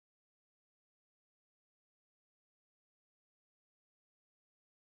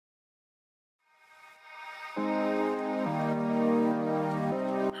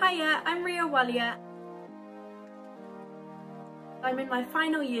Hiya, I'm Ria Walia. I'm in my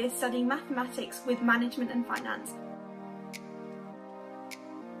final year studying mathematics with management and finance.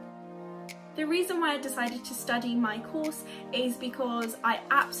 The reason why I decided to study my course is because I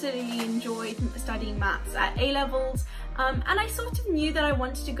absolutely enjoyed studying maths at A-levels, and I sort of knew that I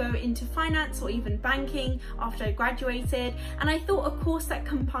wanted to go into finance or even banking after I graduated, and I thought a course that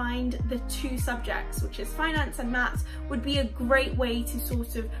combined the two subjects, which is finance and maths, would be a great way to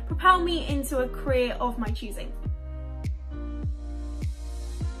sort of propel me into a career of my choosing.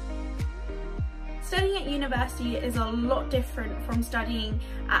 Studying at university is a lot different from studying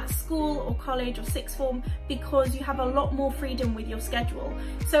at school or college or sixth form because you have a lot more freedom with your schedule.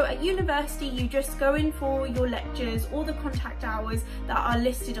 So at university you just go in for your lectures or the contact hours that are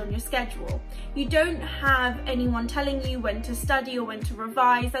listed on your schedule. You don't have anyone telling you when to study or when to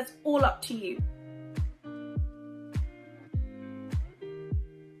revise, that's all up to you.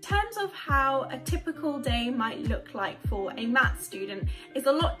 In terms of how a typical day might look like for a maths student is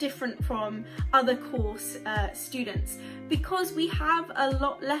a lot different from other course students because we have a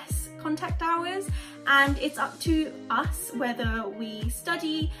lot less contact hours, and it's up to us whether we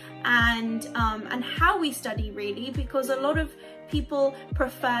study and how we study really, because a lot of people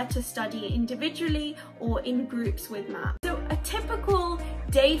prefer to study individually or in groups with maths. So a typical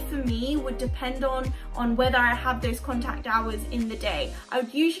day for me would depend on whether I have those contact hours in the day. I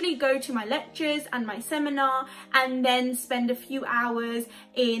would usually go to my lectures and my seminar and then spend a few hours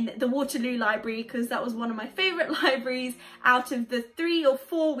in the Waterloo Library because that was one of my favourite libraries out of the 3 or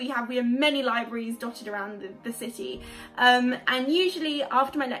 4 we have many libraries dotted around the city. And usually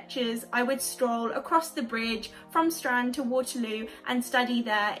after my lectures I would stroll across the bridge from Strand to Waterloo and study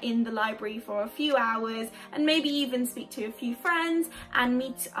there in the library for a few hours and maybe even speak to a few friends and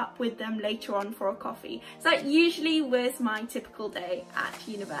meet up with them later on for a coffee. So that usually was my typical day at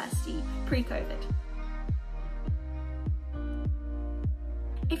university pre-COVID.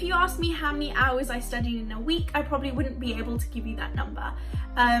 If you asked me how many hours I studied in a week, I probably wouldn't be able to give you that number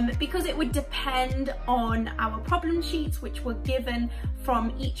because it would depend on our problem sheets which were given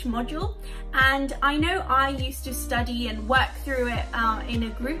from each module, and I know I used to study and work through it in a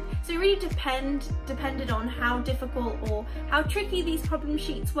group, so it really depended on how difficult or how tricky these problem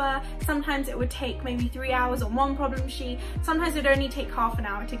sheets were. Sometimes it would take maybe 3 hours on one problem sheet, sometimes it would only take half an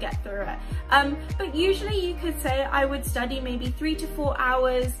hour to get through it. But usually you could say I would study maybe 3 to 4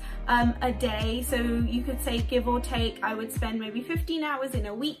 hours a day, so you could say give or take I would spend maybe 15 hours in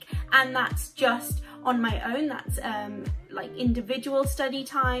a week, and that's just on my own, that's like individual study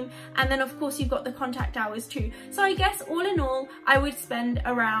time, and then of course you've got the contact hours too. So I guess all in all I would spend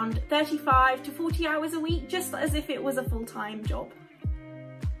around 35 to 40 hours a week, just as if it was a full-time job.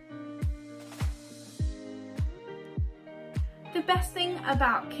 The best thing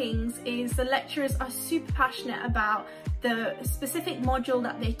about King's is the lecturers are super passionate about the specific module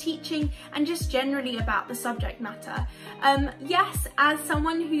that they're teaching and just generally about the subject matter. Yes, as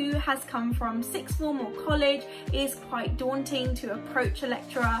someone who has come from sixth form or college, it is quite daunting to approach a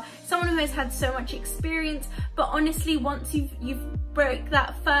lecturer, someone who has had so much experience, but honestly once you've broke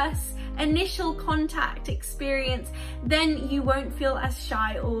that first initial contact experience, then you won't feel as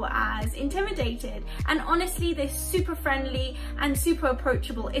shy or as intimidated, and honestly they're super friendly and super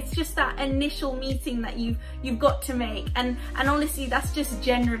approachable. It's just that initial meeting that you've got to make, and honestly that's just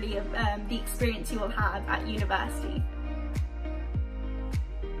generally the experience you will have at university.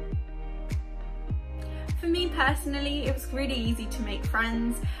 For me personally, it was really easy to make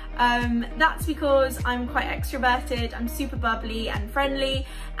friends. That's because I'm quite extroverted, I'm super bubbly and friendly,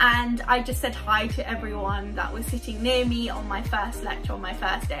 and I just said hi to everyone that was sitting near me on my first lecture on my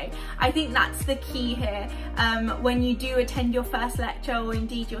first day. I think that's the key here. When you do attend your first lecture or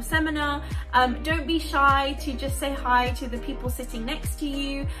indeed your seminar, don't be shy to just say hi to the people sitting next to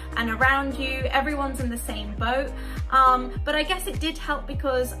you and around you. Everyone's in the same boat. But I guess it did help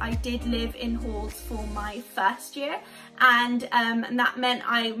because I did live in halls for my first year, and that meant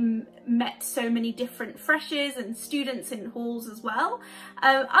I met so many different freshers and students in halls as well.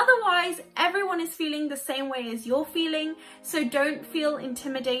 Otherwise, everyone is feeling the same way as you're feeling, so don't feel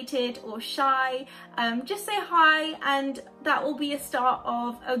intimidated or shy. Just say hi, and that will be a start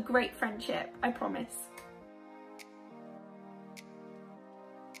of a great friendship, I promise.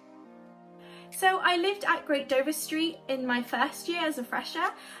 So I lived at Great Dover Street in my first year as a fresher,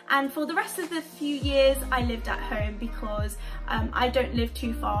 and for the rest of the few years I lived at home because I don't live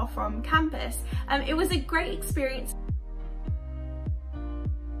too far from campus. It was a great experience.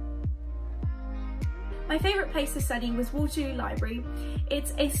 my favourite place to study was Waterloo Library.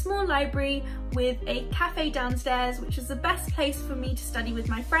 It's a small library with a cafe downstairs, which is the best place for me to study with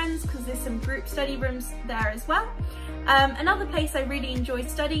my friends because there's some group study rooms there as well. Another place I really enjoyed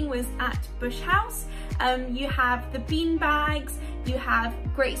studying was at Bush House. You have the bean bags, you have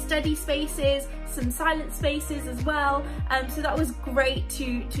great study spaces, some silent spaces as well, so that was great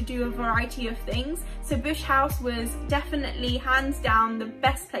to do a variety of things. So Bush House was definitely hands down the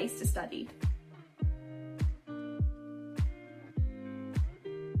best place to study.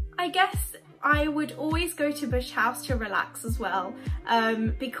 I guess I would always go to Bush House to relax as well,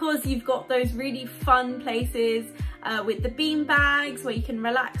 because you've got those really fun places with the bean bags where you can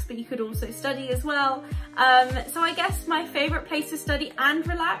relax but you could also study as well. So I guess my favourite place to study and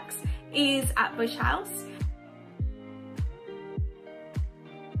relax is at Bush House.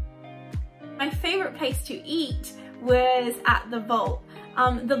 My favourite place to eat was at the Vault.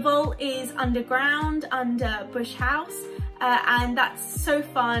 The Vault is underground under Bush House, and that's so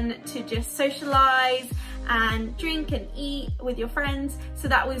fun to just socialise and drink and eat with your friends, so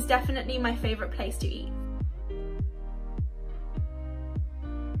that was definitely my favourite place to eat.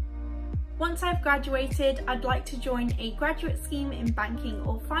 Once I've graduated, I'd like to join a graduate scheme in banking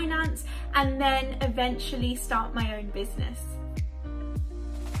or finance and then eventually start my own business.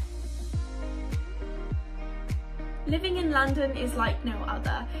 Living in London is like no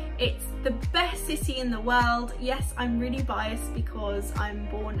other. It's the best city in the world. Yes, I'm really biased because I'm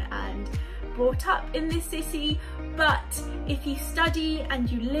born and brought up in this city, but if you study and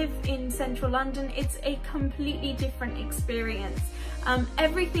you live in central London, it's a completely different experience.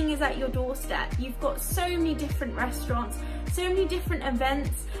 Everything is at your doorstep. You've got so many different restaurants, so many different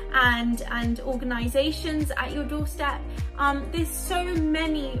events and organisations at your doorstep. There's so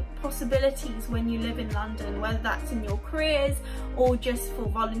many possibilities when you live in London, whether that's in your careers or just for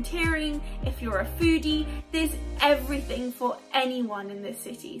volunteering. If you're a foodie, there's everything for anyone in this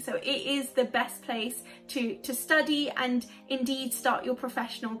city. So it is the best place to study and indeed start your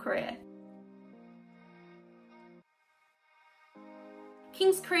professional career.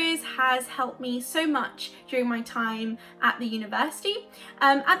 King's Careers has helped me so much during my time at the university.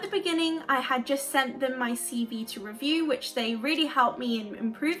 At the beginning, I had just sent them my CV to review, which they really helped me in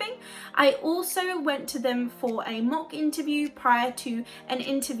improving. I also went to them for a mock interview prior to an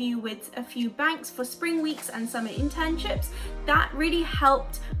interview with a few banks for spring weeks and summer internships. That really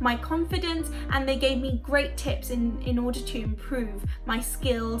helped my confidence, and they gave me great tips in order to improve my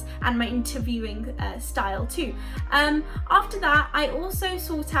skills and my interviewing style too. After that, I also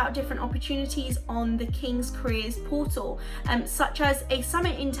sought out different opportunities on the King's Careers portal, such as a summer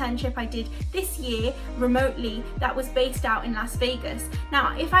internship I did this year remotely that was based out in Las Vegas.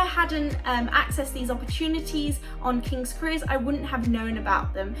 Now, if I hadn't accessed these opportunities on King's Careers, I wouldn't have known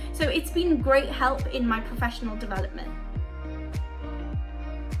about them. So it's been great help in my professional development.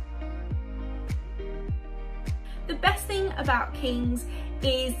 The best thing about King's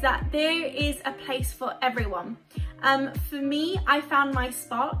is that there is a place for everyone. For me, I found my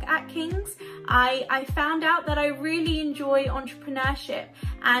spark at King's. I found out that I really enjoy entrepreneurship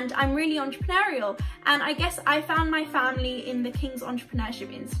and I'm really entrepreneurial, and I guess I found my family in the King's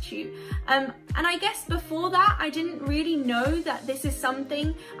Entrepreneurship Institute. And I guess before that I didn't really know that this is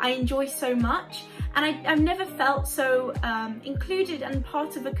something I enjoy so much, and I've never felt so included and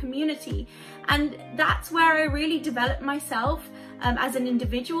part of a community, and that's where I really developed myself as an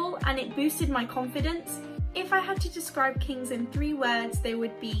individual, and it boosted my confidence. If I had to describe King's in 3 words, they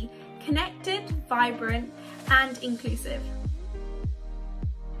would be connected, vibrant, and inclusive.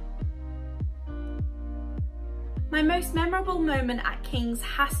 My most memorable moment at King's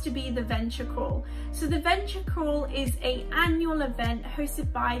has to be the Venture Crawl. So the Venture Crawl is an annual event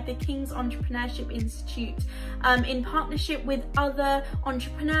hosted by the King's Entrepreneurship Institute in partnership with other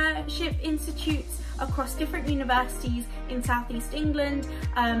entrepreneurship institutes across different universities in Southeast England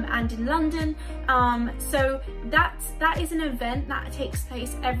and in London. So that is an event that takes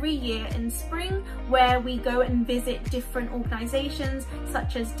place every year in spring, where we go and visit different organisations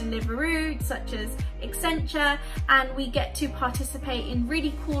such as Deliveroo, such as Accenture, and we get to participate in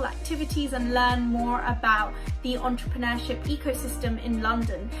really cool activities and learn more about the entrepreneurship ecosystem in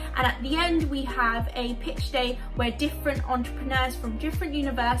London. And at the end we have a pitch day where different entrepreneurs from different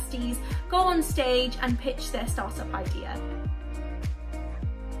universities go on stage and pitch their startup idea.